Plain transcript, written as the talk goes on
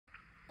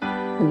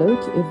Hello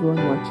to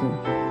everyone watching.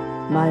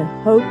 My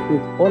hope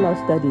with all our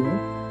studying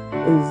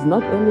is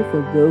not only for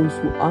those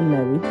who are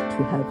married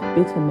to have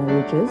better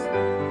marriages,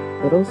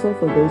 but also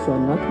for those who are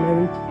not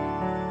married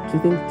to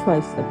think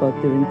twice about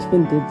their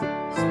intended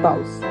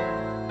spouse,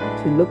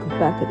 to look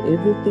back at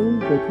everything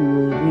that we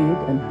will read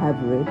and have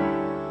read,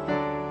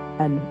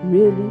 and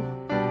really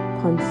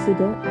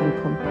consider and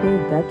compare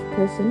that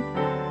person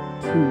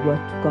to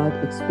what God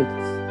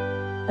expects,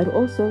 and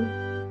also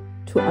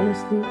to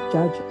honestly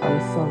judge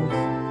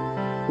ourselves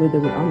whether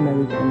we are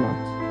married or not.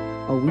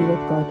 Are we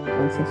what God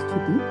wants us to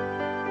be?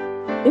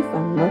 If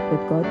I'm not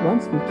what God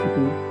wants me to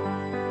be,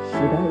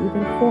 should I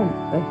even form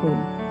a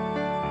home,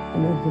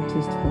 an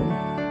Adventist home?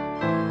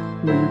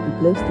 May you be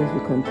blessed as we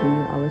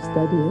continue our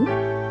studying,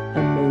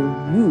 and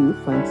may you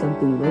find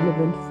something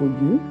relevant for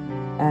you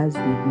as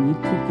we read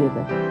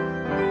together.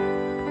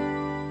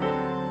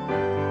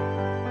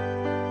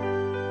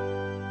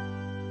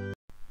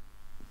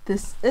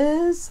 This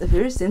is a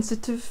very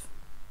sensitive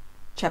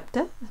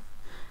chapter,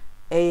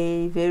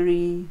 a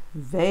very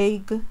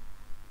vague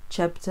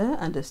chapter,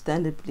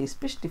 understandably,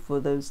 especially for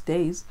those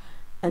days,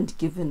 and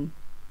given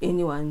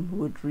anyone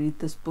would read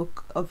this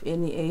book of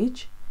any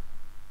age.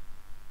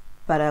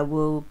 But I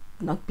will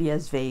not be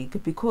as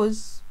vague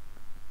because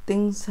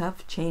things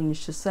have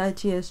changed.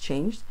 Society has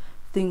changed.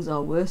 Things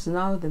are worse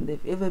now than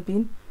they've ever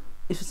been.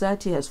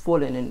 Society has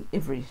fallen in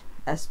every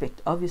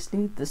aspect.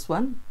 Obviously, this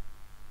one,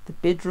 the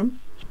bedroom,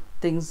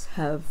 things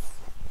have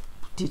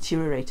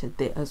deteriorated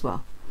there as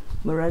well.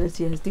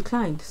 Morality has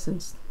declined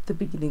since the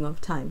beginning of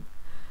time.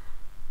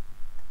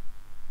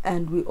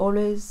 And we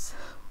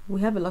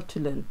have a lot to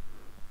learn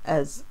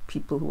as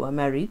people who are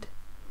married.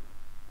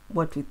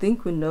 What we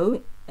think we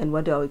know and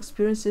what our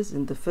experiences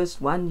in the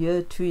first 1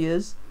 year, 2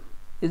 years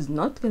is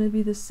not going to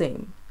be the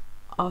same.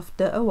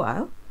 After a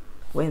while,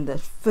 when the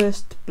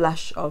first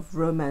blush of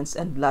romance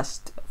and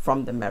lust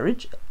from the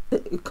marriage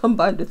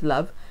combined with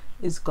love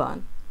is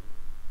gone.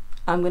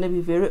 I'm going to be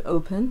very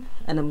open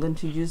and I'm going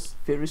to use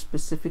very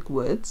specific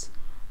words,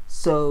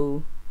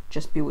 so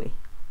just beware.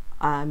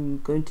 I'm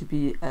going to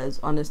be as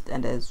honest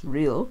and as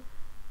real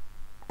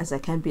as I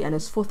can be and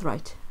as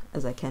forthright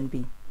as I can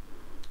be.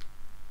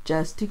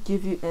 Just to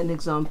give you an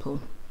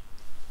example,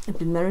 I've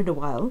been married a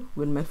while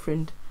when my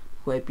friend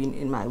who had been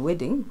in my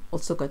wedding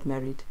also got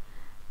married.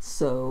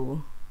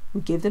 So we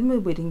gave them a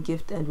wedding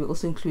gift and we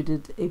also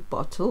included a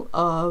bottle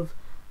of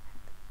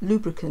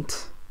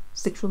lubricant.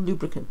 Sexual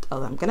lubricant.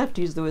 I'm gonna have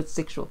to use the word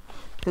sexual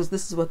because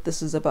this is what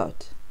this is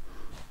about.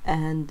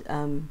 And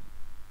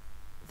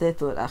they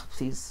thought,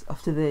 please,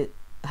 after the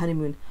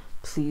honeymoon,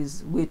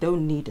 please, we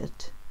don't need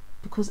it,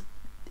 because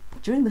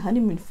during the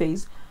honeymoon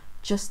phase,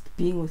 just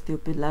being with your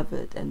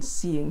beloved and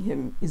seeing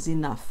him is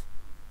enough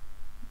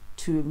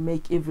to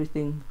make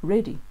everything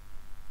ready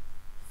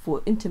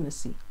for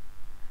intimacy.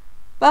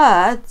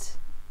 But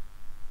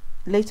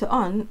later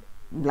on,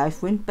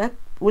 life went back.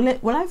 Well,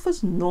 life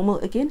was normal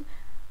again,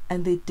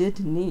 and they did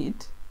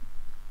need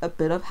a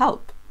bit of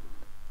help.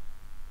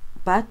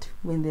 But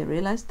when they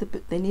realized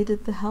that they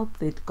needed the help,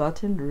 they'd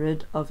gotten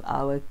rid of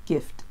our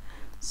gift.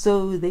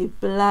 So they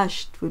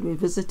blushed when we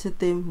visited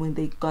them when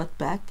they got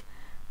back,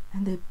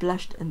 and they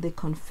blushed and they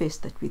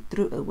confessed that we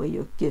threw away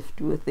your gift.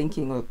 We were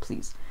thinking, oh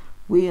please,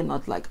 we are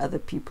not like other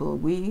people.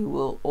 We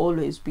will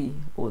always be,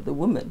 or the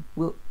woman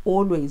will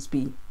always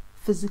be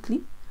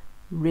physically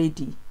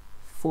ready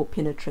for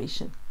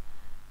penetration.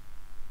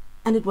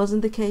 And it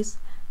wasn't the case.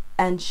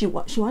 And she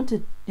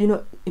wanted,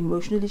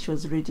 emotionally she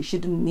was ready. She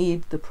didn't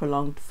need the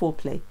prolonged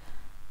foreplay.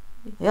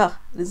 Yeah,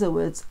 these are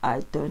words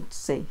I don't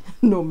say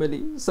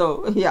normally.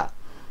 So yeah.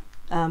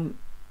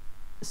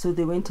 So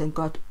they went and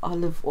got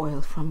olive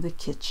oil from the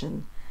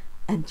kitchen.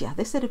 And yeah,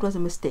 they said it was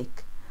a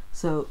mistake.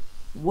 So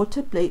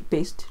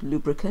water-based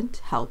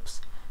lubricant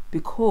helps,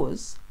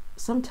 because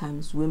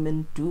sometimes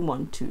women do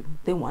want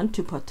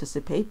to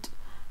participate,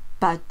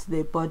 but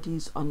their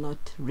bodies are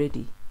not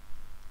ready.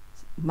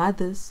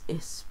 Mothers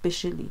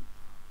especially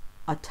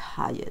are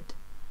tired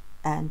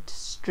and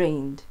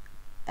strained,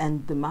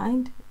 and the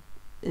mind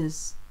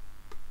is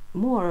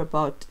more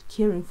about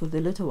caring for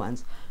the little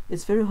ones.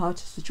 It's very hard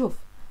to switch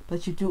off,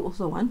 but you do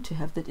also want to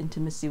have that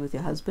intimacy with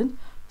your husband.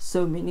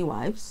 So many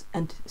wives,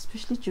 and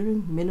especially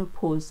during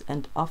menopause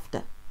and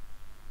after,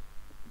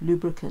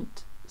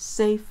 lubricant,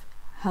 safe,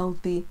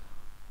 healthy,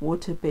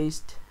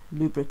 water-based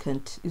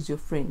lubricant is your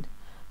friend,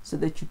 so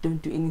that you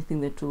don't do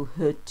anything that will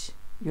hurt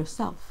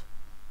yourself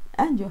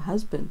and your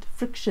husband.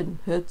 Friction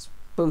hurts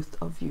both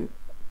of you.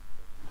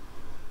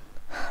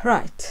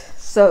 Right,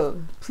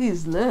 so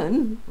please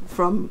learn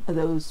from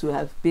those who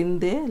have been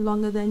there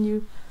longer than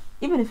you.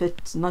 Even if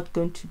it's not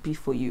going to be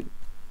for you,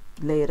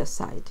 lay it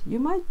aside. You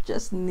might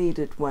just need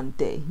it one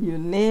day. You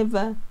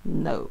never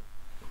know.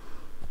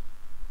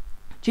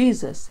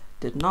 Jesus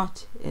did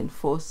not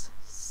enforce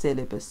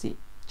celibacy.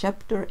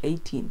 Chapter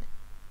 18.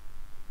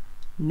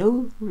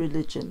 No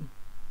religion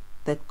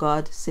that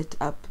God set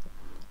up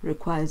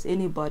requires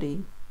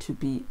anybody to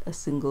be a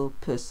single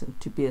person,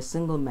 to be a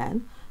single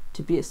man,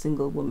 to be a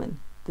single woman.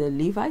 The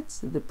Levites,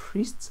 the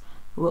priests,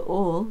 were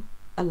all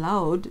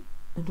allowed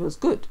It was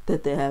good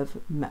that they have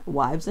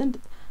wives and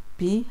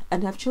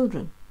have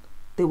children.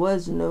 There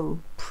was no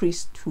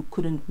priest who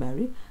couldn't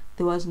marry.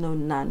 There was no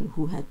nun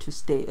who had to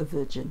stay a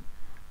virgin.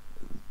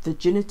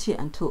 Virginity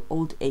until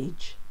old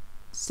age.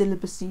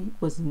 Celibacy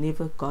was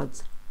never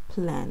God's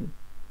plan.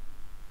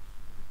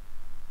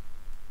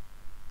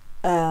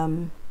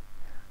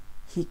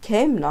 He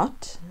came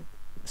not,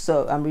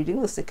 so I'm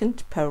reading the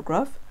second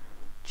paragraph.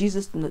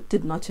 Jesus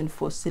did not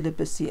enforce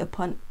celibacy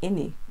upon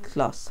any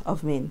class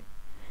of men.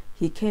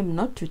 He came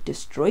not to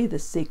destroy the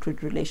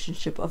sacred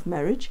relationship of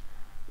marriage,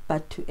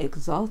 but to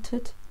exalt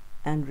it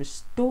and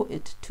restore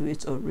it to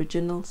its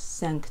original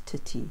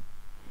sanctity.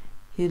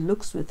 He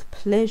looks with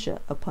pleasure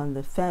upon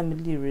the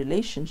family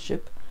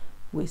relationship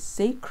where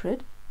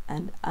sacred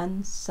and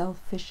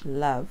unselfish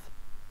love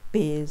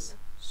bears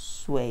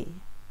sway.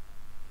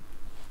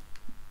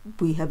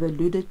 We have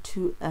alluded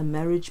to a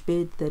marriage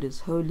bed that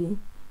is holy,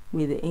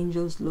 where the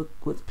angels look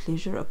with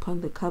pleasure upon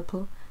the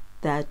couple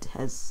that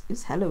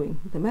is hallowing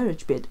the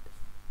marriage bed.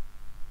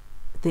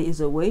 There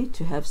is a way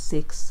to have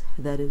sex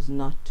that is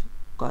not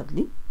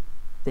godly.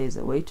 There is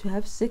a way to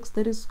have sex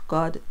that is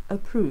God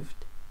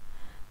approved.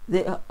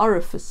 There are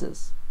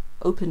orifices,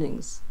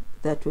 openings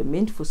that were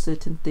meant for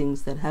certain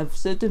things that have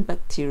certain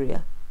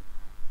bacteria.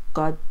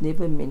 God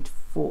never meant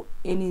for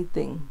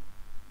anything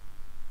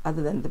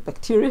other than the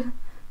bacteria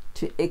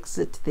to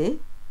exit there.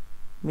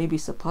 Maybe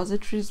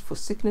suppositories for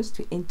sickness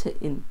to enter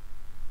in.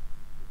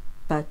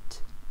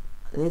 But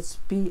let's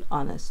be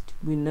honest,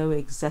 we know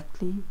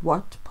exactly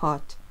what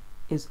part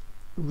is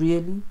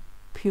really,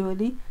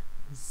 purely,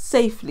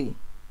 safely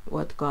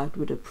what God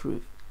would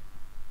approve.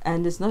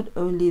 And it's not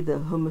only the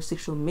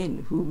homosexual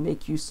men who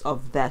make use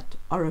of that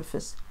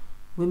orifice,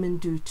 women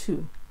do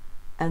too.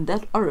 And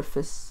that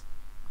orifice,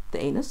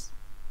 the anus,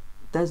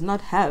 does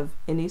not have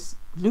any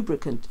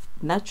lubricant,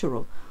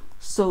 natural.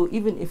 So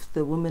even if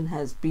the woman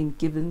has been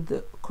given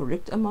the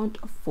correct amount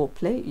of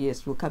foreplay,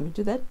 yes, we'll come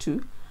into that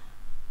too,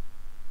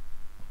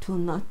 it will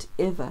not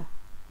ever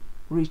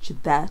reach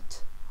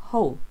that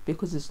hole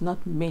because it's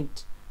not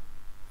meant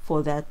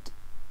for that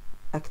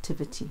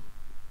activity.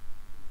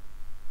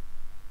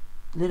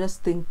 Let us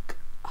think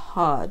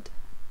hard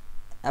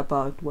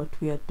about what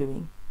we are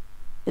doing.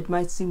 It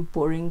might seem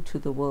boring to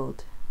the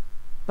world,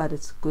 but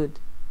it's good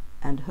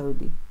and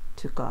holy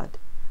to God.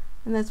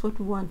 And that's what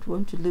we want. We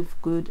want to live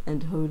good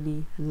and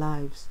holy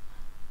lives.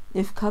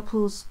 If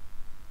couples,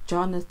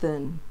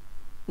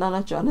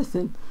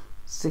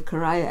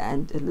 Zechariah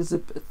and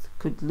Elizabeth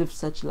could live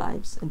such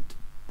lives, and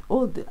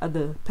all the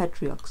other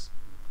patriarchs,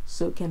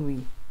 so can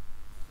we.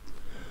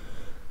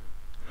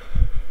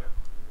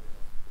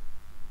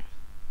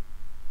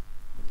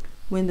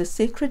 When the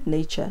sacred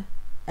nature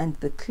and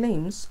the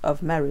claims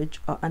of marriage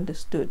are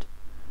understood,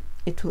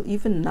 it will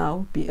even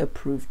now be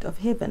approved of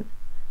heaven,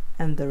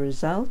 and the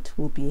result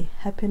will be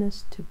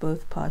happiness to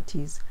both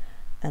parties,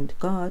 and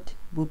God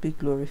will be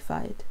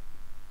glorified.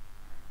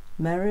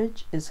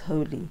 Marriage is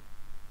holy.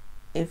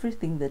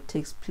 Everything that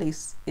takes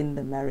place in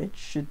the marriage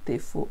should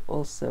therefore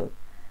also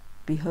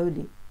be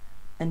holy.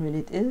 And when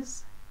it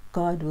is,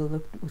 God will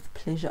look with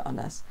pleasure on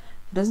us.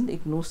 He doesn't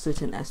ignore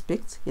certain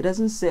aspects. He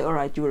doesn't say, all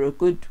right, you were a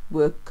good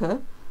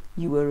worker,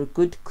 you were a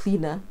good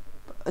cleaner.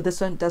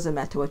 This one doesn't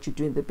matter what you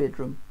do in the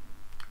bedroom.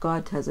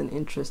 God has an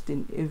interest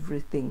in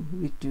everything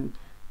we do,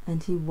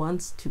 and He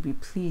wants to be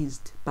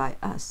pleased by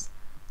us.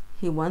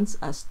 He wants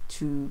us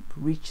to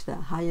reach the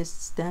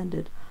highest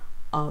standard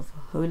of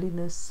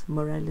holiness,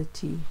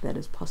 morality that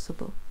is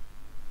possible.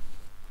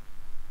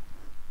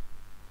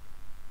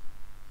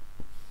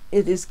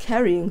 It is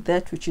carrying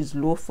that which is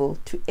lawful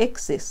to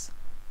excess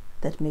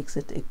that makes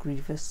it a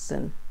grievous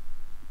sin.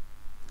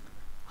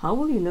 How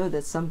will you know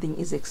that something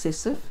is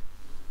excessive?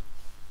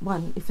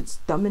 One, if it's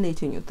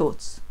dominating your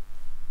thoughts.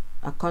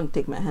 I can't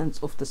take my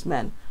hands off this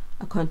man.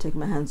 I can't take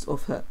my hands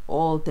off her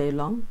all day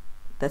long.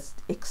 That's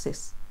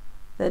excess.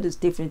 That is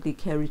definitely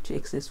carried to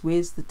excess.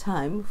 Where's the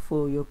time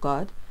for your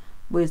God?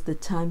 Where's the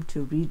time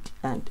to read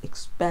and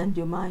expand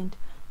your mind?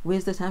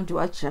 Where's the time to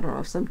watch, I don't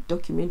know, some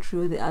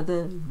documentary or the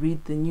other,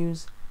 read the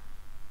news?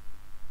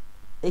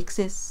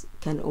 Excess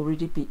can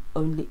already be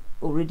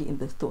already in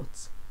the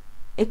thoughts.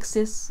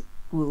 Excess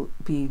will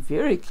be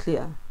very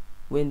clear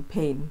when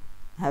pain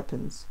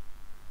happens.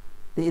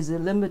 There is a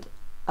limit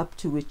up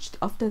to which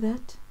after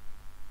that,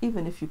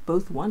 even if you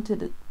both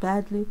wanted it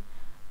badly,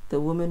 the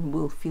woman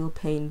will feel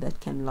pain that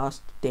can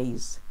last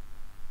days.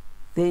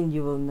 Then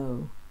you will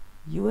know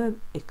you are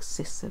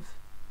excessive.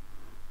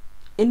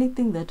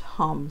 Anything that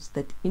harms,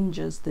 that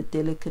injures the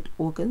delicate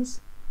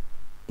organs,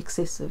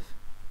 excessive.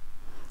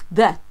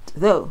 That,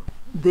 though,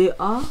 there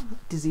are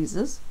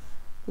diseases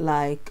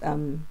like,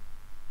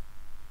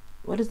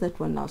 what is that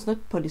one now? It's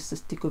not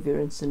polycystic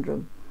ovarian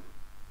syndrome.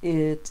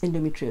 It's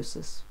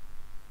endometriosis.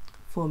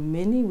 For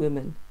many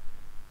women,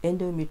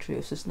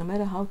 endometriosis, no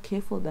matter how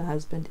careful the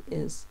husband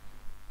is,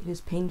 it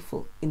is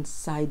painful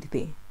inside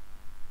there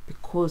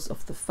because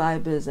of the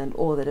fibers and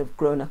all that have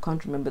grown. I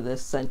can't remember the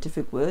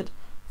scientific word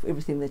for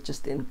everything that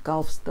just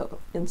engulfs the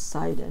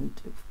inside and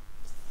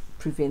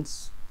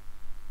prevents,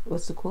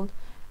 what's it called?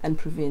 And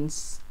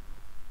prevents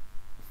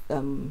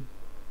and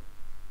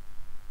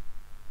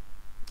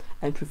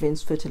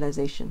prevents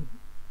fertilization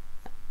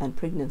and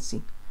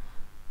pregnancy.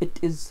 It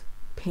is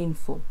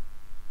painful.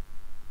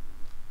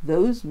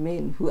 Those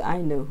men who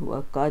I know who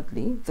are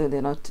godly, though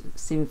they're not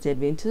Seventh-day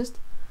Adventist,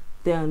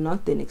 they are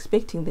not then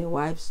expecting their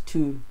wives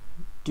to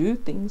do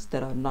things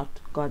that are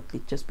not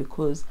godly just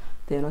because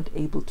they're not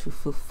able to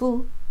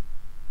fulfill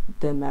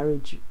their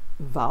marriage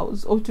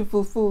vows, or to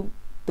fulfill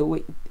the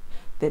way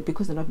that,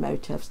 because they're not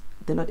married to have,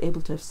 they're not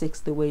able to have sex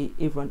the way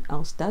everyone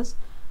else does.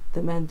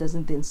 The man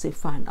doesn't then say,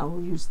 fine, I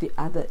will use the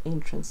other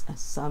entrance, as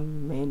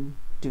some men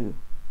do.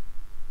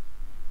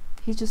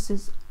 He just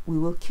says, we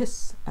will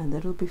kiss and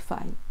that'll be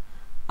fine.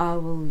 I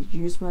will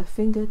use my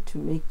finger to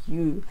make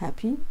you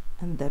happy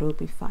and that'll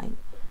be fine.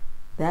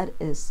 That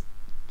is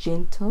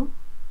gentle,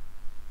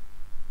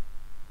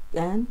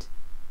 and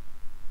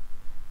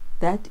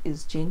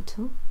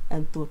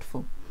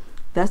thoughtful.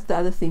 That's the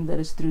other thing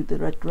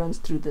that runs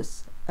through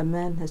this. A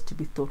man has to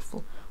be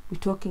thoughtful. We're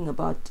talking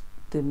about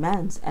the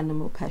man's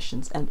animal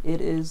passions, and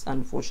it is,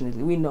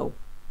 unfortunately, we know,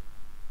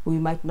 we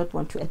might not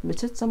want to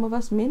admit it, some of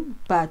us men,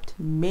 but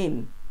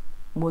men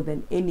more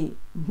than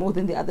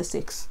the other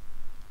sex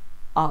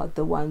are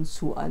the ones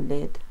who are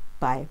led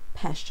by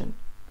passion,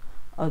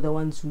 are the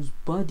ones whose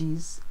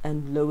bodies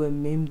and lower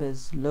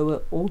members,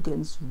 lower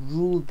organs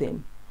rule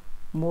them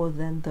more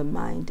than the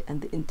mind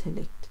and the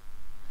intellect.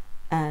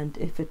 And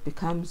if it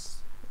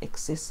becomes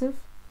excessive,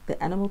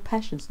 the animal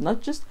passions,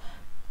 not just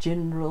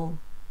general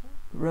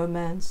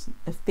romance,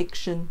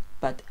 affection,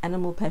 but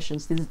animal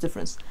passions, there's a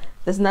difference.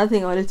 There's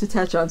nothing I wanted to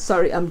touch on.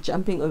 Sorry, I'm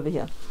jumping over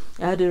here.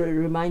 I had a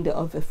reminder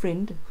of a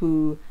friend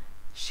who,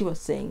 she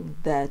was saying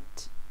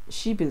that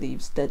she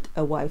believes that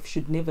a wife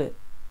should never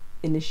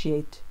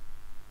initiate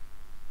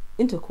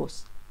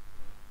intercourse,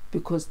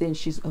 because then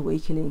she's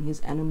awakening his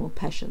animal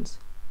passions.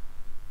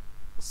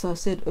 So I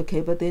said,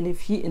 okay, but then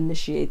if he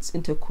initiates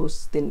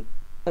intercourse, then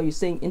are you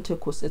saying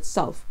intercourse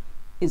itself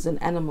is an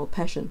animal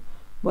passion?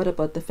 What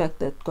about the fact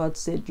that God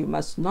said you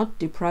must not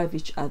deprive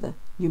each other,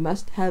 you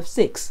must have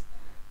sex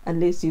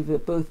unless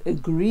you've both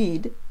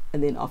agreed,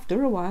 and then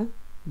after a while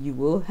you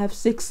will have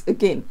sex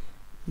again.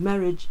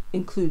 Marriage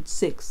includes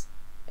sex.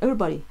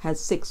 Everybody has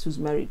sex who's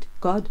married.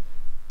 God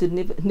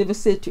never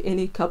said to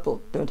any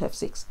couple, don't have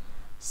sex.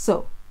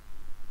 So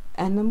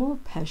animal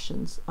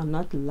passions are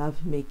not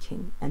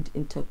love-making and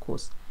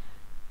intercourse.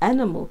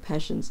 Animal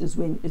passions is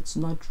when it's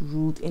not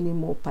ruled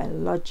anymore by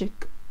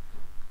logic,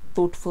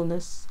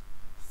 thoughtfulness,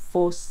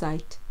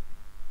 foresight,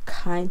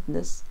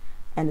 kindness,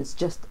 and it's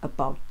just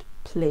about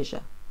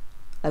pleasure.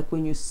 Like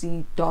when you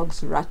see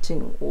dogs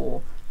rutting,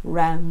 or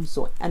rams,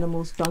 or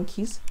animals,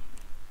 donkeys,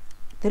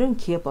 they don't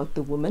care about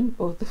the woman,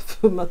 or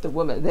not the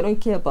woman, they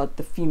don't care about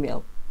the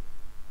female.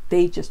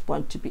 They just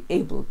want to be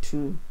able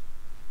to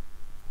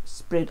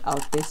spread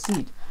out their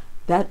seed.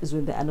 That is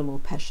when the animal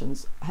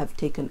passions have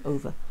taken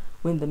over.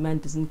 When the man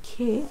doesn't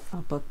care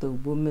about the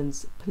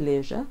woman's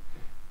pleasure,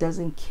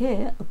 doesn't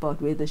care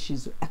about whether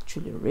she's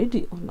actually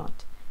ready or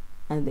not,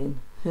 and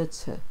then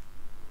hurts her.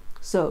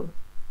 So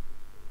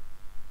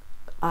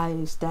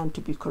I stand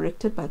to be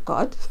corrected by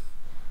God,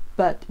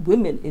 but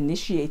women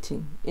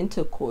initiating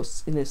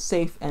intercourse in a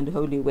safe and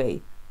holy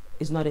way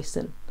is not a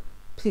sin.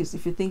 Please,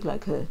 if you think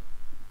like her,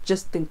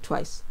 just think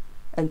twice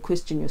and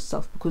question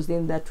yourself, because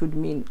then that would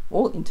mean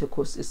all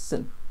intercourse is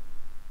sin.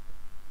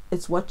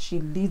 It's what she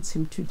leads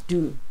him to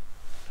do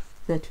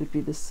that would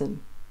be the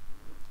sin.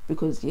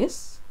 Because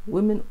yes,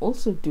 women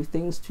also do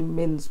things to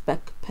men's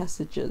back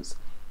passages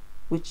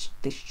which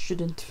they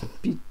shouldn't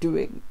be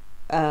doing,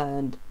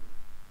 and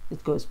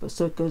it goes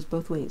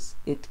both ways.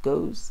 It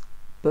goes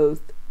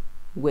both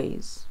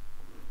ways.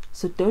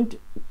 So don't,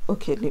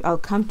 okay, I'll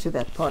come to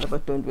that part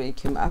about don't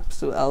wake him up,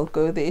 so I'll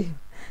go there.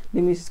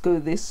 Let me just go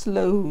there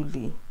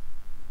slowly.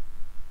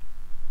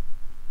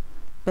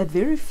 But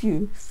very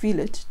few feel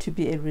it to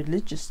be a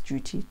religious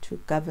duty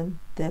to govern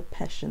their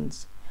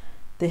passions.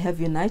 They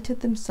have united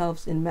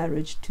themselves in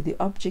marriage to the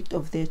object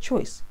of their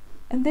choice,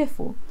 and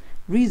therefore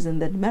reason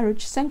that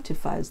marriage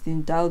sanctifies the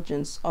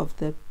indulgence of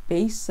the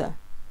baser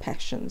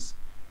passions.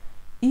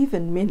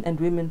 Even men and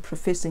women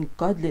professing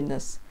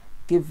godliness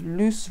give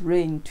loose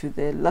rein to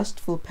their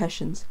lustful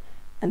passions,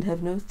 and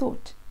have no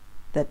thought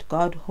that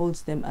God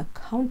holds them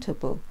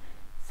accountable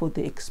for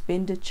the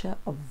expenditure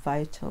of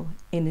vital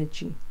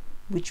energy,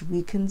 which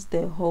weakens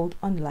their hold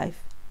on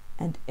life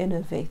and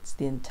innervates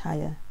the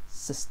entire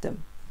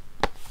system.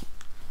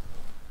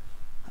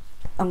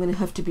 I'm going to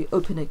have to be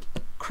open a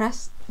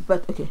crass,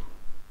 but okay.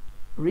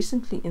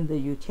 Recently in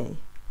the UK,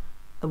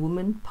 a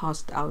woman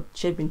passed out.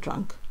 She had been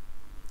drunk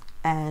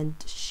and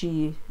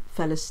she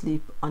fell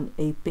asleep on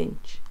a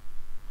bench.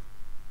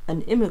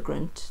 An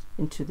immigrant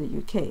into the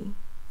UK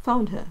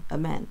found her, a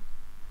man.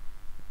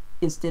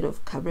 Instead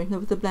of covering her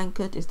with a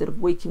blanket, instead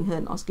of waking her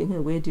and asking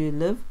her, where do you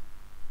live?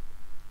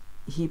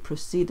 He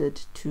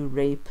proceeded to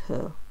rape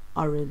her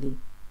orally.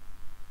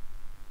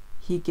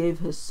 He gave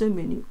her so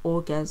many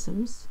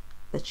orgasms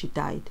that she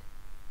died.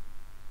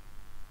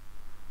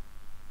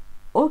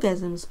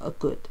 Orgasms are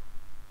good.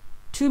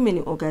 Too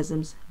many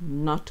orgasms,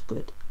 not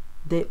good.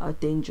 They are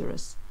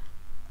dangerous.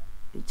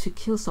 to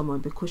kill someone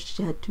because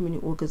she had too many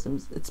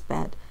orgasms. It's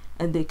bad.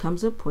 And there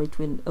comes a point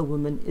when a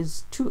woman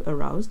is too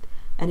aroused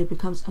and it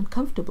becomes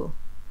uncomfortable.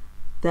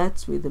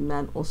 That's where the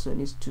man also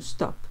needs to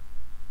stop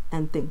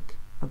and think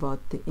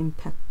about the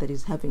impact that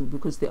he's having,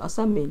 because there are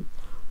some men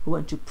who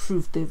want to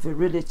prove their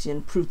virility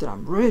and prove that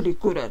I'm really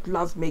good at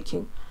love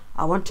making.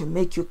 I want to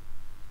make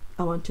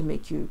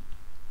you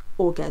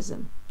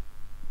orgasm.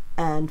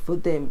 And for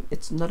them,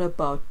 it's not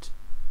about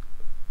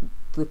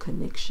the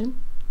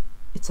connection.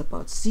 It's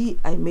about, see,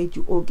 I made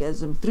you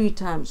orgasm 3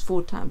 times,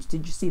 4 times.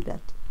 Did you see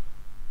that?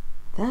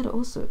 That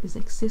also is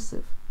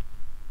excessive.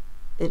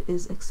 It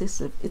is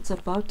excessive. It's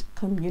about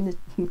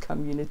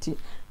community.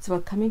 It's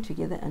about coming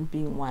together and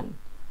being one,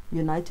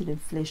 united in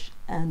flesh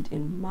and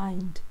in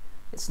mind.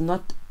 It's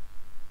not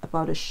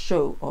about a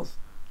show of,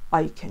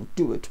 I can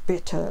do it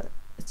better.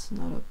 It's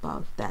not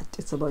about that.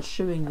 It's about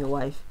showing your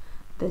wife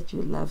that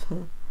you love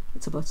her.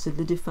 It's about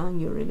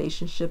solidifying your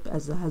relationship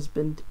as a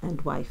husband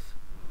and wife.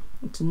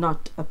 It's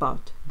not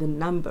about the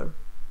number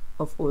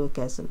of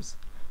orgasms.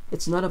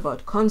 It's not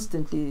about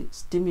constantly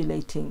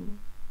stimulating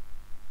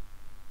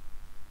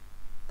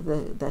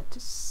that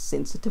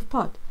sensitive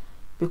part,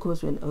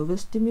 because when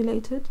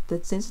overstimulated,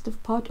 that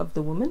sensitive part of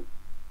the woman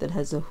that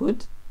has a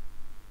hood,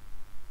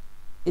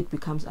 it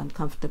becomes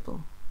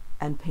uncomfortable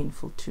and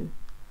painful too.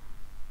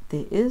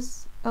 There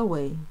is a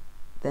way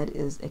that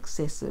is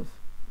excessive.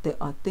 There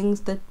are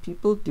things that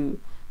people do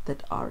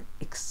that are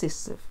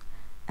excessive.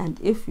 And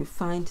if you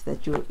find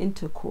that your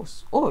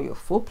intercourse or your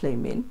foreplay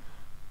men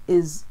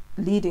is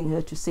leading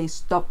her to say,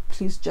 stop,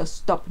 please just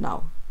stop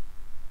now,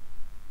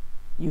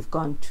 you've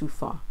gone too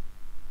far.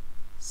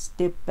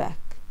 Step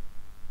back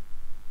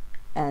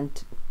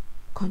and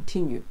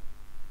continue.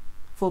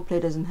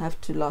 Foreplay doesn't have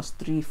to last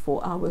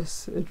 3-4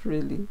 hours. It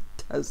really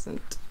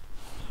doesn't.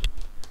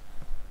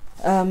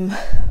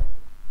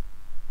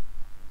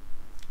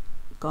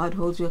 God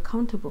holds you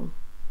accountable.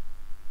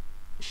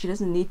 She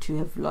doesn't need to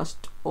have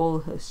lost all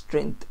her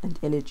strength and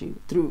energy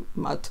through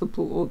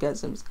multiple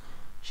orgasms.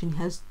 She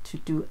has to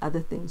do other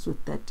things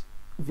with that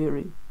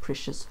very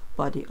precious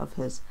body of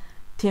hers.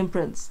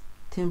 Temperance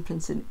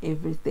in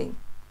everything.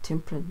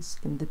 Temperance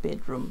in the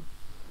bedroom.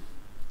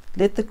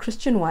 Let the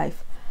Christian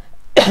wife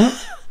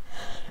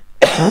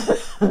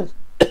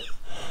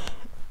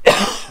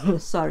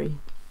sorry.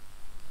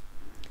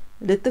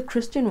 Let the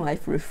Christian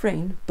wife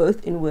refrain,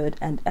 both in word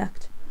and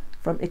act,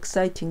 from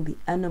exciting the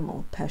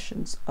animal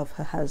passions of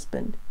her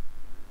husband.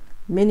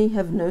 Many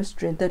have no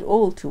strength at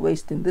all to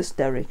waste in this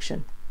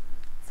direction.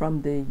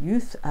 From their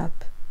youth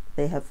up,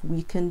 they have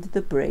weakened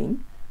the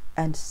brain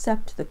and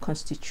sapped the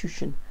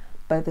constitution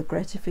by the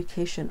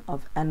gratification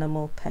of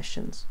animal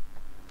passions.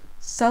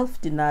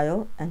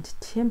 Self-denial and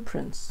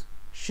temperance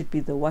should be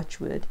the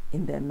watchword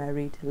in their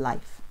married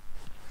life.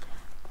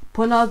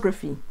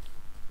 Pornography,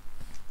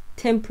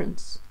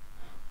 temperance,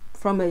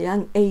 from a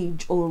young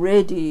age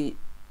already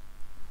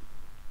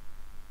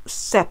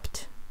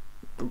sapped,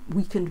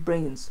 weakened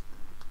brains.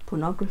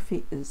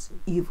 Pornography is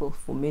evil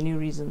for many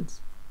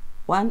reasons.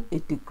 One,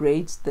 it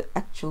degrades the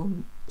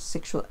actual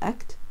sexual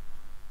act.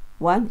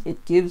 One,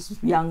 it gives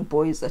young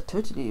boys a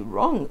totally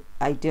wrong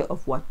idea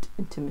of what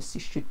intimacy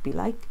should be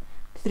like.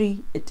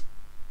 3, it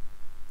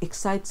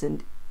excites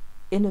and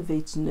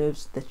innervates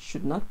nerves that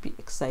should not be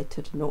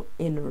excited nor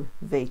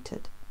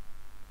innervated.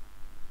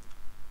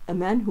 A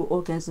man who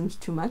orgasms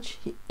too much,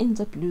 he ends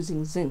up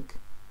losing zinc.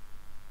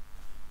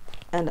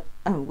 And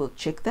I will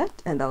check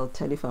that and I'll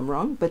tell you if I'm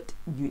wrong, but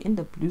you end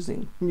up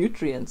losing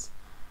nutrients.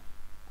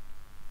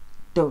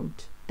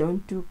 Don't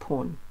do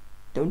porn.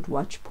 Don't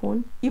watch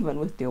porn, even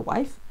with your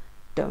wife.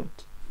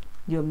 Don't.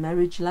 Your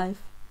marriage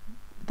life,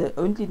 the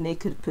only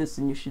naked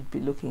person you should be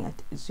looking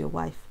at is your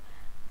wife,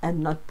 and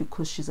not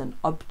because she's an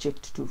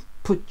object to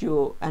put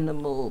your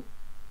animal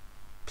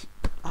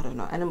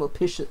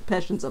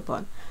passions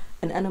upon.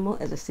 An animal,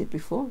 as I said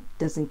before,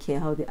 doesn't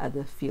care how the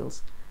other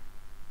feels.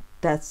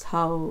 That's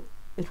how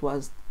it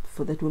was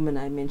for that woman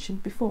I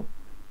mentioned before,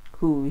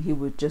 who he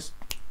would just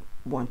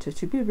want her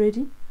to be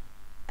ready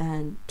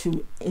and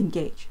to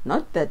engage.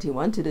 Not that he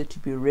wanted her to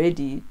be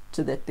ready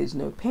so that there's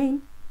no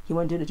pain. He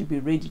wanted her to be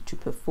ready to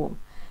perform.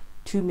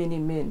 Too many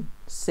men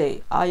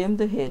say, I am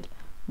the head,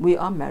 we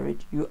are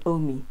married, you owe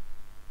me.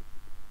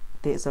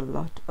 There's a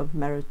lot of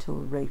marital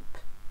rape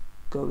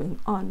going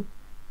on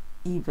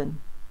even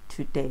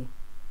today.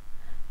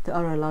 There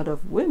are a lot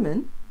of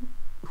women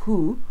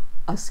who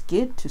are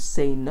scared to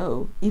say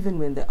no even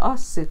when they are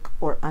sick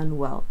or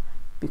unwell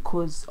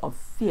because of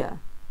fear.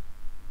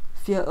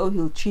 Fear, oh,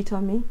 he'll cheat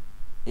on me.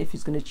 If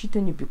he's going to cheat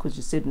on you because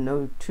you said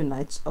no 2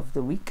 nights of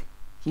the week,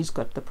 he's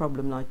got the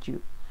problem, not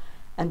you.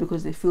 And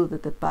because they feel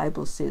that the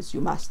Bible says you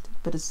must,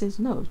 but it says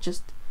no,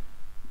 just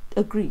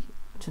agree.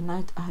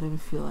 Tonight I don't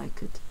feel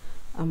like it.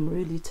 I'm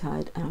really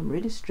tired and I'm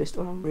really stressed,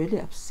 or I'm really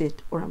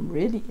upset, or I'm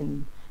really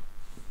in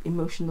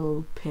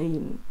emotional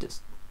pain,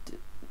 just,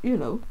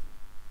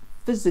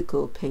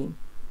 physical pain.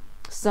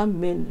 Some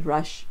men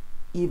rush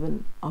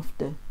even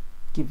after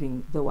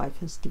the wife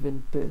has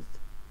given birth.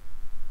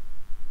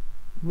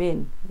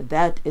 Men,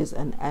 that is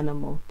an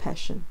animal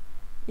passion.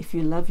 If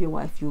you love your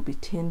wife, you'll be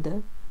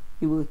tender.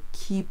 You will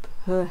keep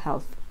her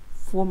health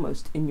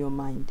foremost in your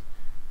mind,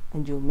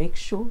 and you'll make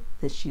sure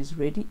that she's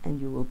ready, and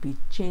you will be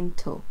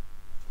gentle.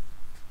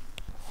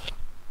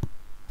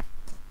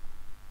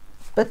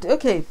 But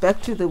okay,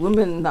 back to the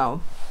women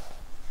now.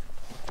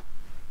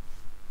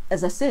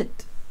 As I said,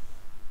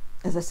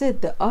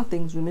 there are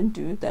things women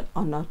do that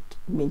are not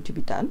meant to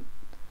be done.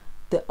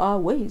 There are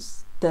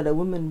ways that a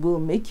woman will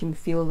make him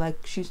feel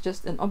like she's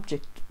just an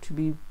object to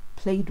be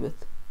played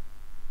with.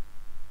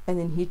 And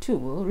then he too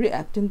will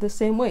react in the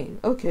same way.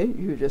 Okay,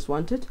 you just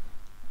want it.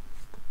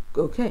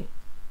 Okay.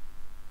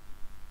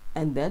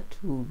 And that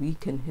will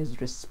weaken his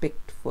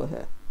respect for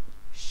her.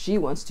 She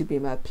wants to be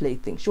my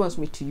plaything. She wants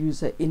me to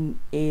use her in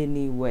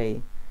any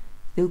way.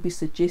 There'll be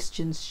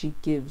suggestions she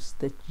gives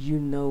that you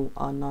know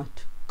are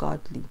not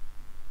godly.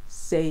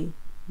 Say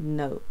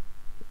no.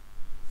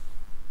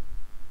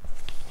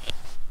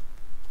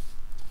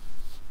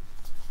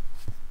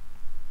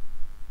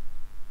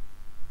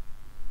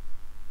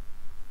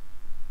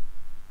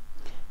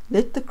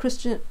 Let the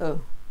Christian...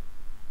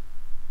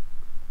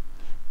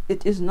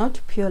 It is not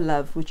pure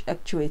love which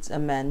actuates a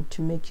man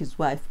to make his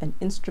wife an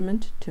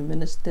instrument to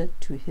minister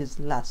to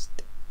his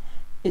lust.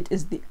 It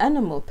is the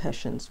animal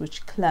passions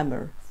which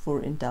clamor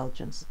for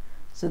indulgence.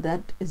 So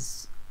that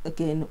is,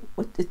 again,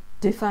 what it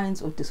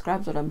defines or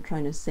describes what I'm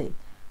trying to say.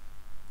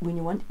 When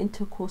you want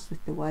intercourse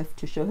with the wife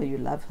to show her you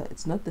love her,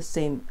 it's not the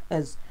same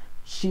as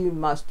she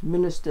must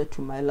minister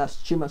to my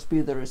lust. She must be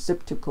the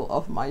receptacle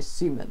of my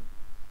semen.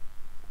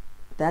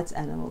 That's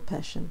animal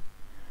passion.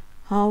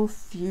 How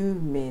few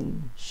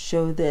men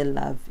show their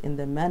love in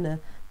the manner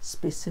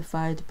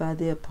specified by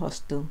the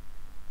apostle,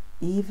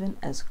 even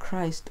as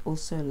Christ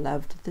also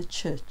loved the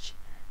church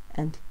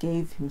and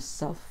gave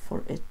himself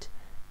for it,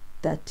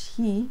 that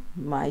he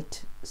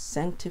might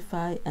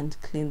sanctify and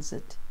cleanse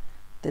it,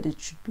 that it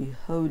should be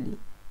holy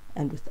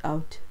and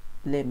without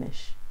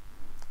blemish.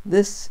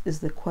 This is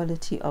the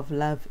quality of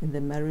love in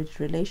the marriage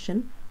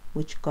relation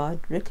which God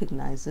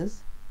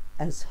recognizes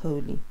as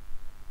holy.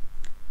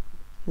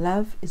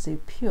 Love is a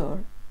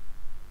pure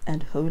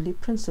and holy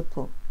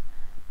principle,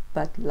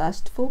 but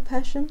lustful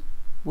passion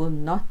will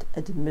not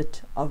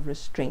admit of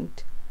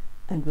restraint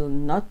and will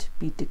not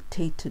be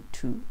dictated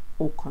to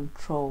or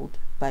controlled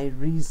by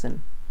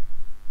reason.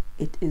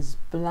 It is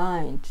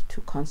blind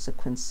to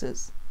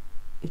consequences.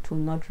 It will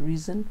not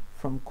reason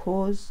from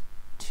cause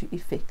to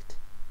effect.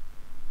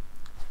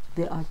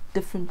 There are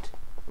different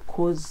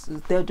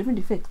causes, there are different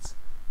effects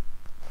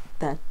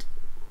that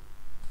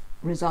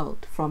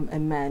result from a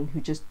man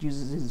who just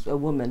uses a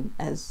woman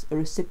as a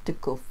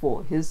receptacle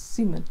for his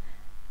semen,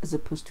 as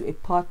opposed to a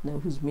partner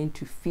who's meant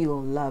to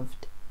feel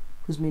loved,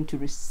 who's meant to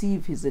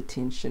receive his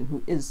attention,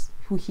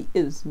 who he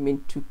is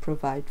meant to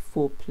provide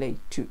foreplay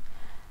to.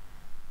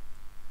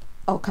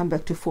 I'll come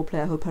back to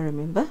foreplay, I hope I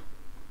remember.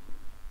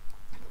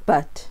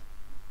 But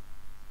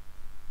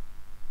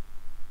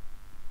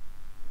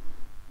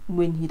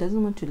when he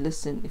doesn't want to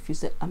listen, if you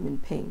say I'm in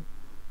pain,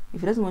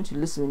 if he doesn't want to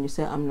listen when you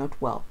say I'm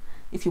not well,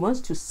 if he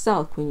wants to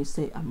sulk when you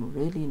say I'm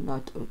really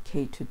not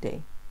okay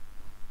today,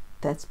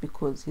 that's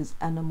because his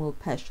animal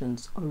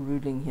passions are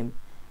ruling him.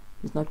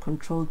 He's not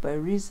controlled by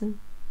reason.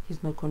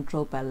 He's not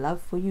controlled by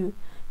love for you.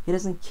 He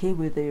doesn't care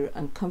whether you're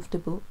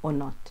uncomfortable or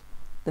not.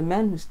 The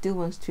man who still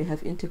wants to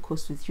have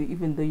intercourse with you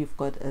even though you've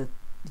got a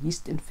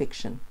yeast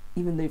infection,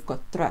 even though you've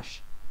got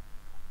thrush,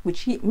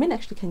 which men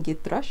actually can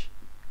get thrush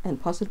and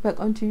pass it back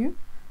onto you,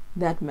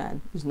 that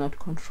man is not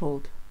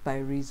controlled by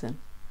reason.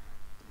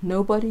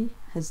 Nobody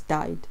has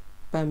died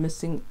by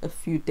missing a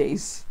few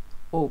days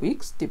or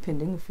weeks,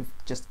 depending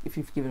if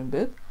you've given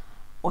birth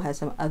or had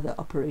some other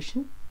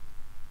operation.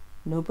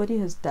 Nobody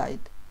has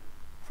died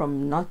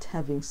from not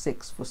having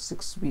sex for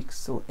 6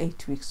 weeks or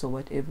 8 weeks or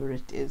whatever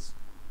it is.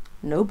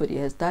 Nobody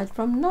has died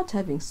from not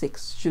having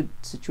sex should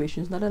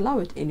situations not allow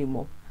it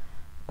anymore.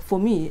 For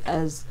me,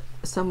 as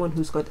someone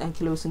who's got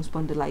ankylosing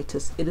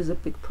spondylitis, it is a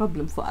big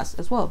problem for us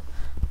as well.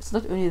 It's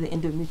not only the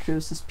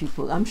endometriosis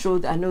people.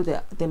 I know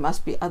there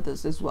must be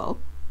others as well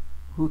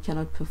who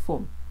cannot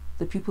perform.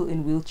 The people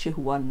in wheelchair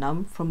who are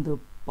numb from the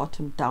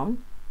bottom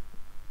down,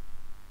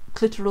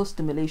 clitoral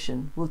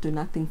stimulation will do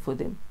nothing for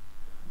them.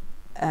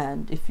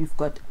 And if you've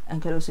got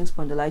ankylosing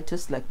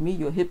spondylitis like me,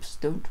 your hips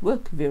don't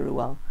work very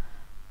well.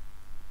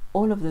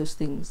 All of those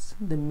things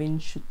the men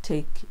should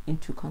take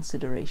into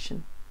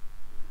consideration.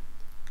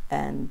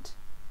 And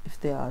if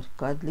they are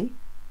godly,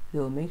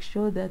 they'll make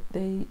sure that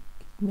they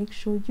make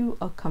sure you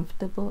are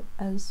comfortable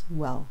as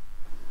well.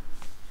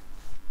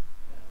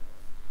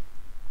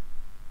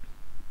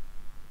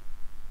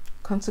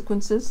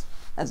 Consequences,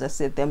 as I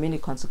said, there are many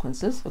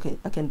consequences. Okay,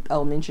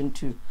 I'll mention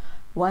two.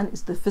 One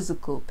is the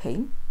physical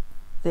pain.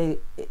 There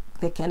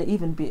can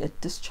even be a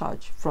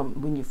discharge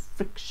from when you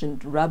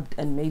frictioned, rubbed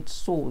and made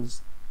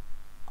sores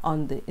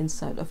on the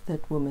inside of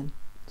that woman.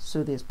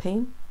 So there's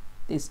pain,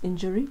 there's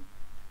injury,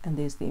 and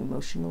there's the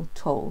emotional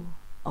toll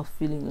of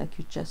feeling like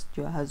you're just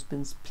your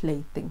husband's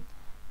plaything,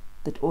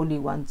 that all he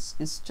wants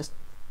is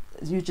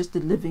you're just a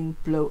living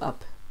blow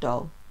up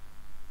doll.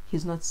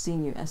 He's not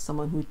seeing you as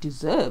someone who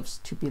deserves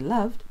to be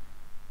loved,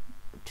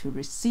 to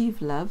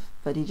receive love,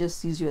 but he just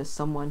sees you as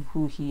someone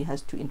who he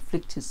has to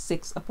inflict his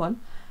sex upon,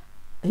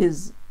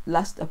 his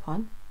lust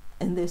upon.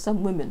 And there's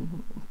some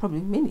women,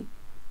 probably many,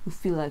 who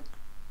feel like,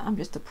 I'm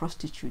just a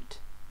prostitute.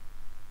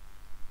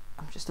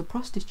 I'm just a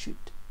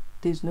prostitute.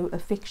 There's no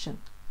affection.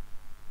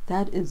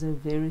 That is a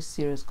very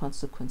serious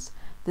consequence.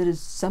 That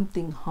is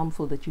something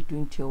harmful that you're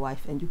doing to your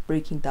wife, and you're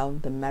breaking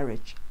down the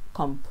marriage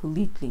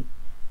completely.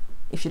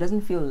 If she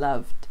doesn't feel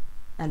loved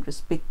and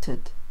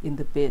respected in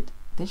the bed,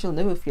 then she'll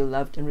never feel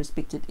loved and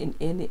respected in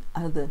any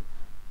other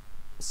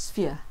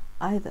sphere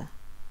either.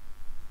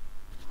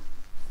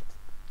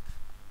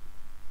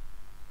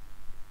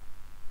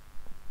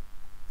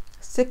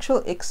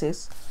 Sexual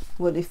excess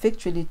will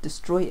effectually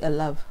destroy a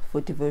love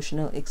for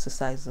devotional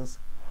exercises,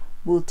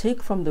 will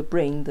take from the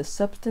brain the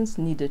substance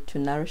needed to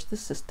nourish the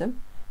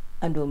system,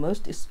 and will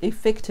most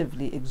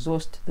effectively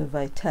exhaust the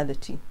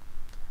vitality.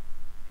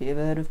 Have you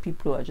ever heard of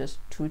people who are just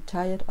too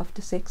tired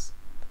after sex?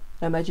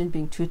 Imagine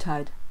being too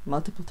tired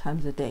multiple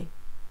times a day.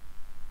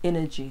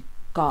 Energy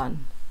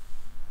gone.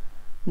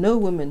 No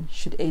woman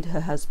should aid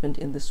her husband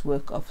in this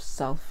work of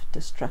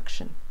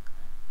self-destruction.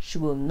 She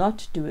will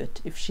not do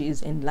it if she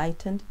is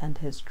enlightened and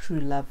has true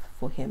love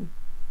for him.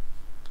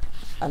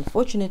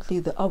 Unfortunately,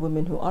 there are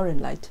women who are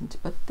enlightened,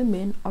 but the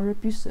men are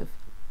abusive.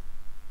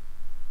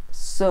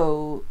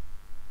 So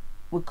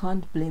we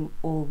can't blame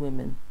all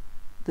women.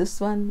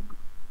 This one,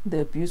 the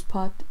abuse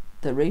part,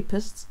 the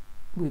rapists,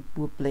 we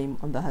will blame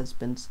on the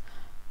husbands.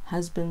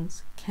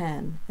 Husbands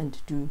can and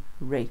do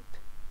rape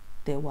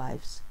their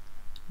wives.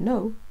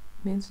 No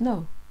means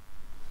no.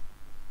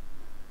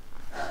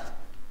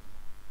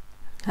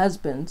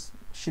 Husbands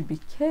should be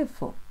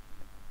careful,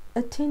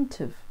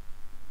 attentive,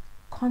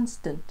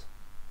 constant,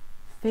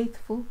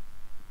 faithful,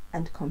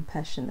 and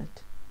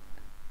compassionate.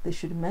 They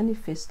should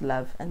manifest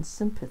love and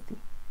sympathy.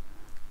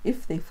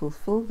 If they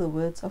fulfill the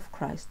words of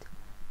Christ,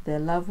 their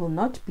love will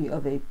not be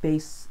of a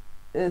base,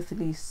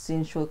 earthly,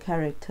 sensual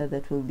character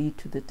that will lead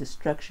to the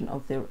destruction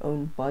of their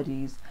own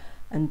bodies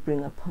and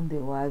bring upon their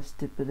wives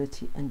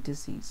debility and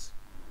disease.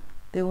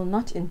 They will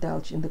not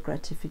indulge in the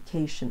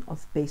gratification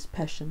of base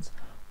passions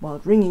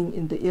while ringing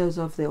in the ears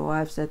of their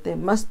wives that they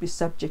must be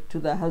subject to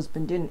their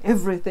husband in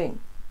everything.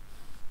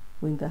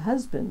 When the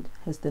husband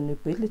has the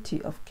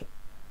nobility of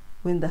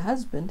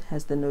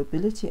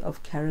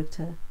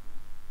character,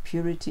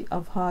 purity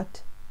of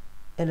heart,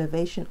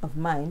 elevation of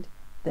mind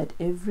that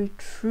every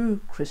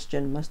true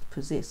Christian must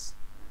possess,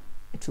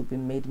 it will be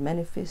made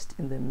manifest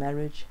in the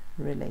marriage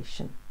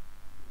relation.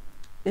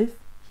 If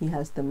he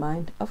has the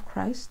mind of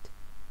Christ,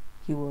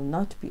 he will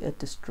not be a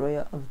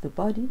destroyer of the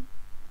body,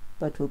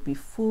 but will be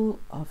full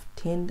of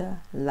tender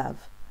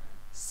love,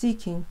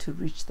 seeking to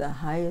reach the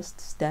highest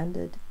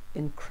standard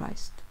in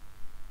Christ.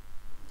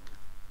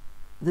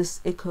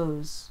 This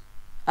echoes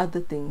other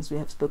things we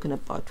have spoken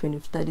about when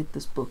we've studied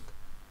this book.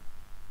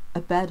 A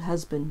bad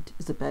husband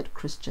is a bad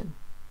Christian.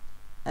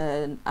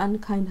 An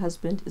unkind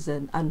husband is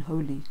an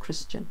unholy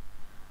Christian.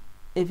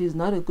 If he's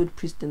not a good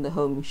priest in the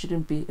home, he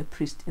shouldn't be a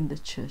priest in the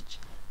church.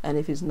 And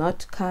if he's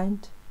not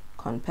kind,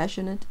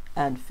 compassionate,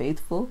 and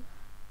faithful,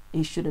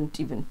 he shouldn't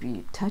even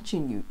be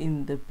touching you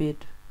in the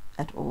bed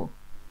at all.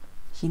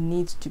 He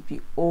needs to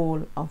be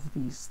all of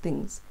these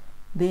things.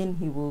 Then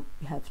he will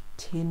have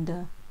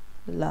tender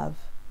love,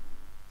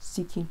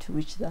 seeking to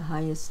reach the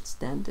highest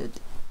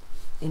standard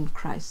in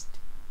Christ.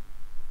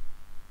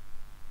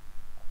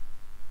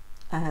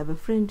 I have a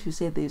friend who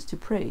said they used to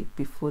pray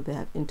before they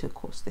have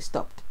intercourse. They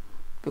stopped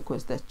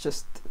because that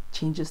just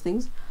changes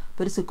things.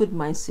 But it's a good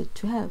mindset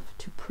to have,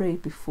 to pray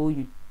before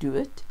you do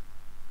it.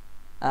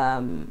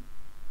 And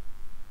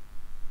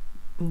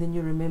then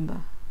you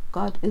remember,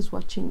 God is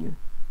watching you.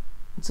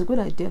 It's a good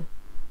idea.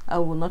 I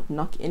will not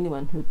knock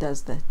anyone who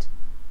does that.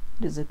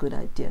 It is a good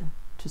idea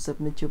to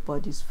submit your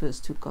bodies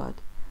first to God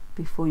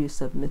before you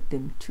submit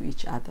them to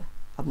each other.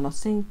 I'm not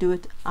saying do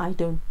it. I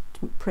don't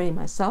pray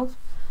myself,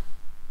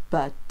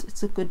 but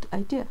it's a good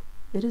idea.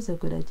 It is a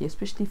good idea,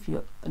 especially if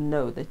you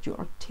know that you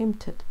are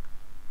tempted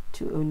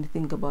to only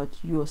think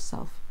about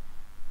yourself.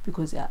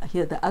 Because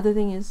here the other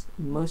thing is,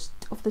 most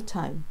of the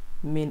time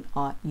men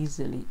are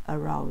easily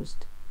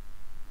aroused,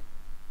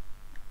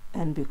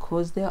 and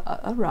because they are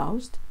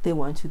aroused, they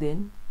want to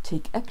then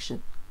take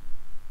action.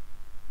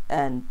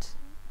 And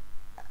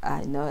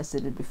I know I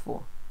said it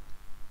before,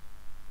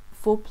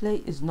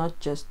 foreplay is not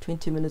just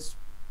 20 minutes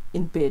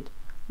in bed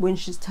when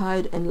she's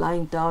tired and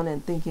lying down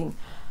and thinking,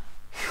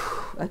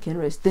 I can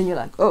rest. Then you're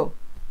like, oh,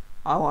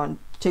 I want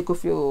to take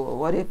off your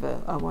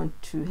whatever, I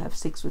want to have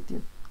sex with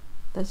you.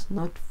 That's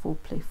not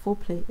foreplay.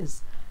 Foreplay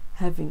is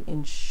having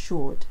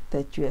ensured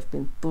that you have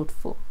been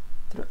thoughtful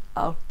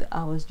throughout the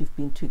hours you've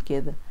been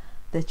together,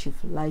 that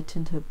you've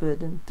lightened her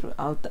burden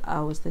throughout the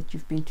hours that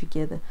you've been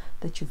together,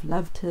 that you've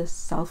loved her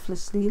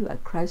selflessly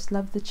like Christ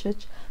loved the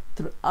church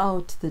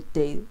throughout the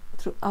day,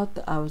 throughout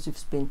the hours you've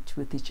spent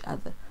with each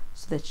other,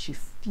 so that she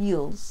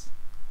feels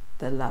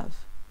the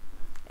love.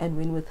 And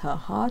when with her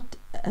heart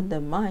and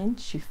the mind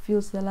she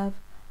feels the love,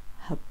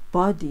 her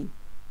body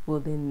will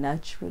then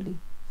naturally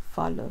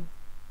follow.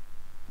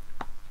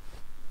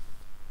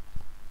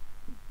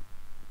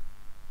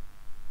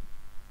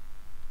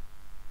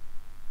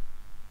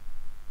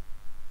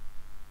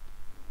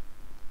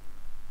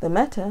 The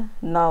matter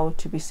now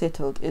to be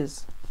settled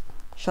is,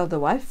 shall the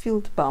wife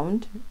feel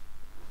bound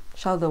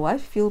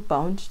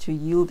to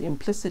yield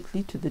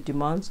implicitly to the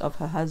demands of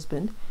her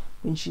husband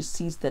when she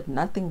sees that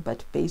nothing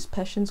but base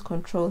passions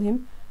control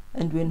him,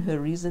 and when her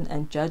reason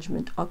and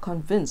judgment are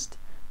convinced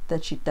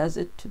that she does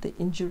it to the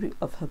injury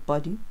of her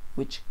body,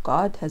 which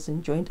God has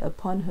enjoined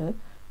upon her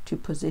to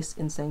possess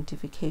in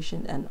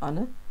sanctification and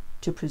honor,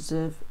 to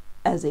preserve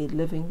as a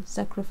living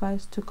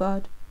sacrifice to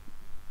God?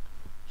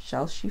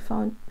 Shall she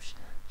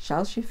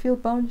feel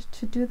bound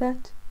to do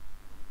that?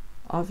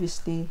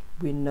 Obviously,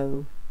 we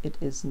know it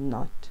is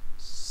not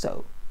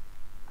so.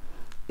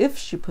 If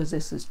she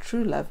possesses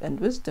true love and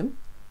wisdom,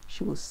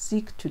 she will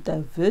seek to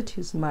divert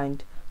his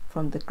mind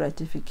from the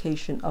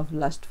gratification of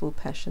lustful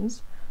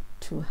passions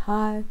to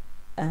high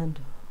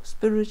and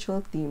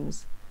spiritual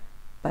themes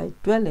by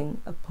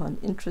dwelling upon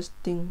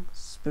interesting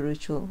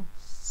spiritual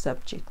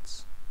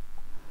subjects.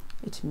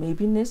 It may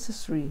be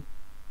necessary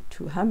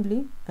to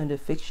humbly and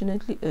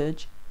affectionately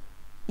urge,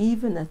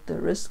 even at the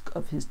risk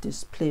of his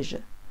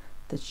displeasure,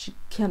 that she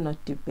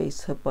cannot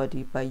debase her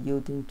body by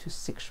yielding to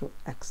sexual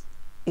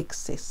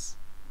excess.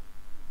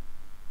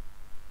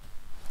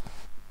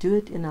 Do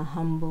it in a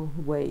humble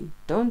way.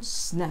 Don't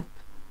snap.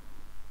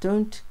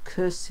 Don't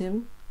curse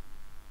him,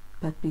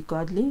 but be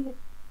godly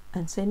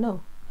and say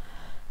no.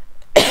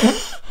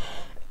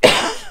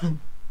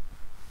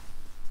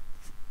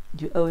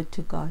 You owe it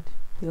to God.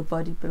 Your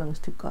body belongs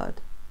to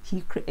God.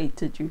 He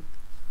created you.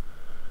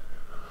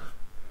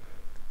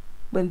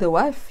 When the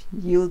wife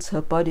yields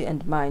her body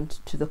and mind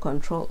to the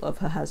control of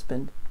her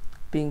husband,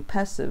 being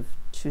passive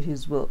to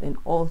his will in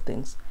all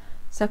things,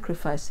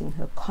 sacrificing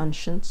her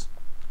conscience,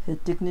 her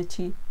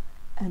dignity,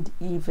 and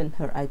even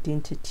her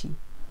identity,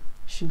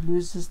 she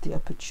loses the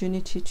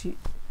opportunity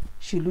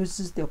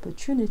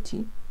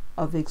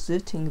of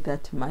exerting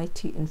that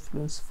mighty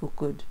influence for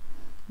good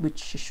which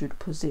she should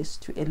possess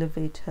to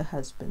elevate her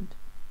husband.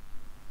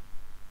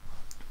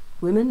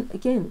 Women,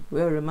 again, we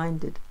are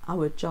reminded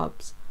our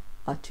jobs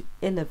are to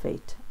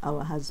elevate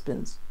our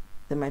husbands.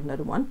 They might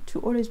not want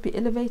to always be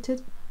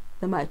elevated.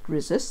 They might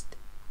resist.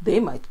 They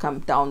might come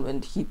down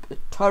and heap a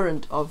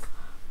torrent of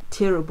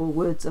terrible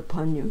words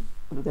upon you.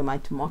 They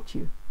might mock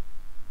you.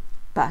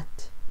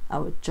 But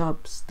our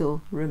job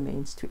still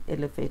remains to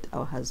elevate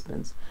our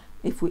husbands.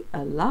 If we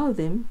allow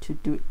them to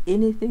do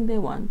anything they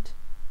want,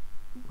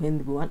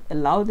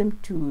 allow them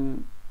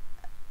to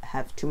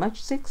have too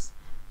much sex,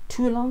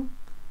 too long,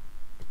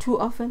 too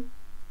often,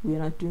 we are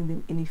not doing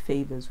them any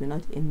favors. We're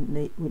not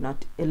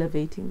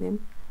elevating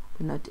them.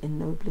 We're not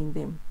ennobling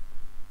them.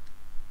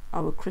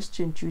 Our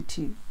Christian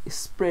duty is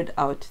spread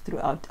out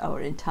throughout our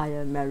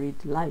entire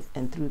married life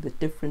and through the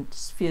different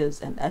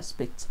spheres and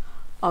aspects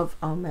of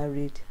our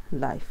married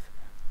life.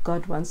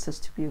 God wants us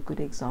to be a good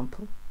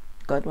example.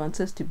 God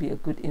wants us to be a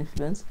good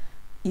influence,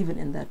 even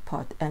in that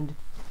part. And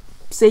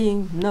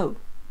saying no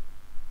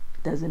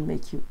doesn't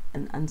make you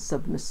an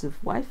unsubmissive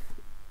wife.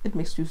 It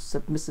makes you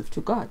submissive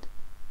to God.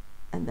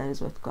 And that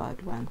is what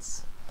God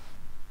wants.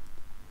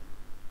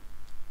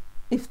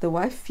 If the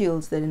wife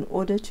feels that in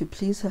order to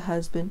please her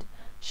husband,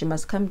 she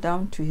must come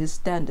down to his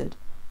standard,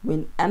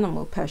 when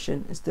animal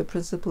passion is the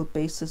principal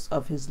basis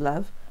of his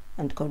love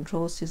and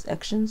controls his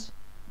actions,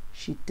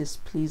 she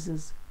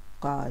displeases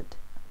God,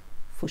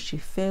 for she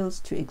fails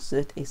to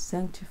exert a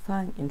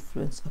sanctifying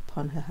influence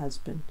upon her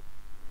husband.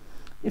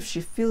 If she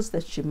feels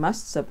that she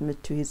must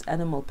submit to his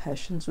animal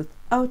passions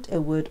without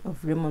a word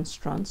of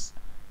remonstrance,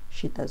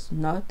 she does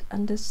not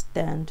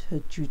understand her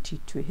duty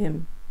to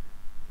him,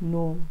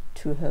 nor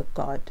to her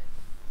God.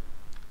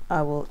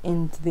 I will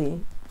end there.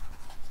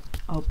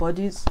 Our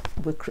bodies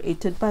were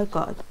created by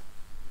God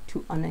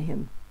to honor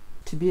him,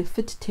 to be a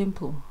fit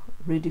temple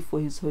ready for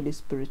his Holy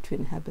Spirit to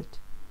inhabit.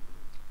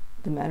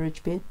 The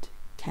marriage bed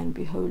can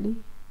be holy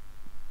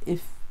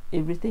if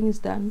everything is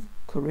done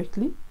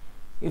correctly,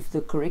 if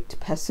the correct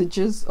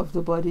passages of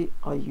the body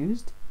are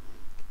used,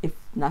 if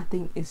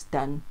nothing is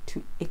done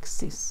to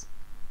excess,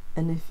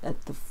 and if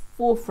at the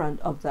forefront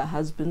of the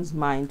husband's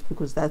mind,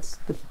 because that's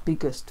the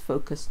biggest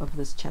focus of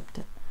this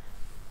chapter,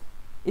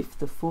 if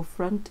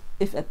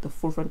at the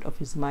forefront of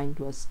his mind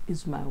was,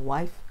 is my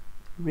wife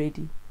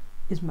ready?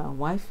 Is my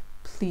wife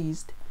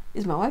pleased?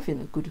 Is my wife in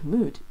a good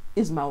mood?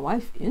 Is my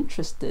wife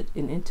interested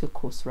in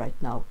intercourse right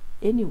now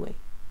anyway?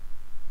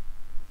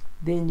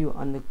 Then you're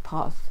on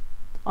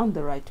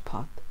the right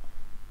path.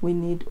 We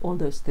need all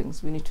those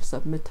things. We need to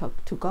submit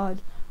to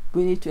God.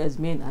 We need to, as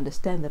men,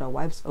 understand that our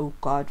wives owe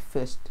God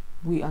first.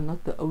 We are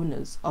not the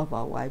owners of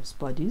our wives'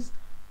 bodies.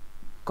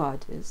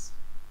 God is.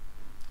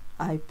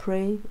 I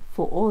pray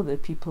for all the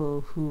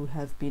people who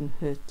have been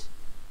hurt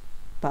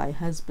by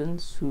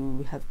husbands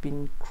who have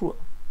been cruel,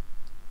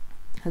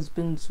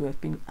 husbands who have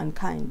been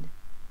unkind,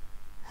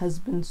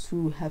 husbands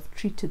who have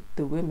treated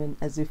the women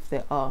as if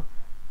they are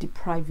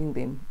depriving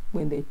them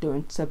when they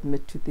don't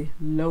submit to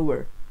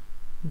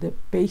the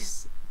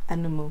base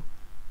animal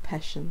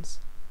passions.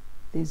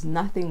 There's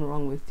nothing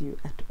wrong with you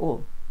at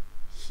all.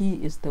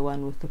 He is the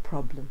one with the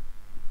problem.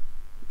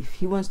 If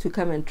he wants to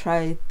come and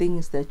try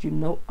things that you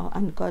know are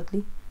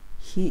ungodly,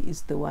 he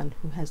is the one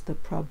who has the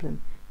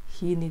problem.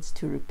 he needs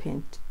to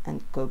repent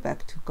and go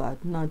back to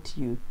God, not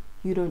you.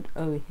 You don't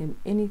owe him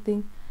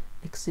anything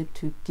except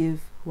to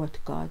give what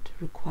God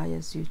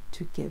requires you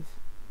to give.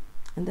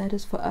 And that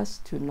is for us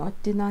to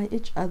not deny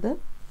each other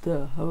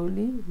the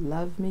holy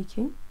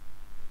love-making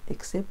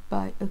except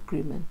by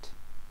agreement,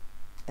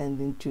 and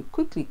then to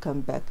quickly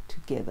come back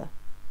together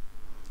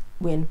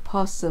when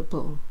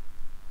possible.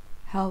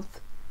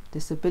 Health,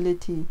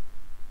 disability,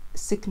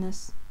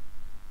 sickness,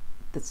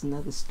 that's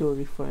another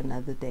story for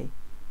another day.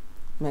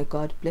 May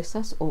God bless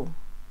us all.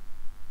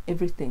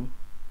 Everything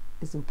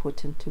is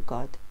important to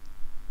God.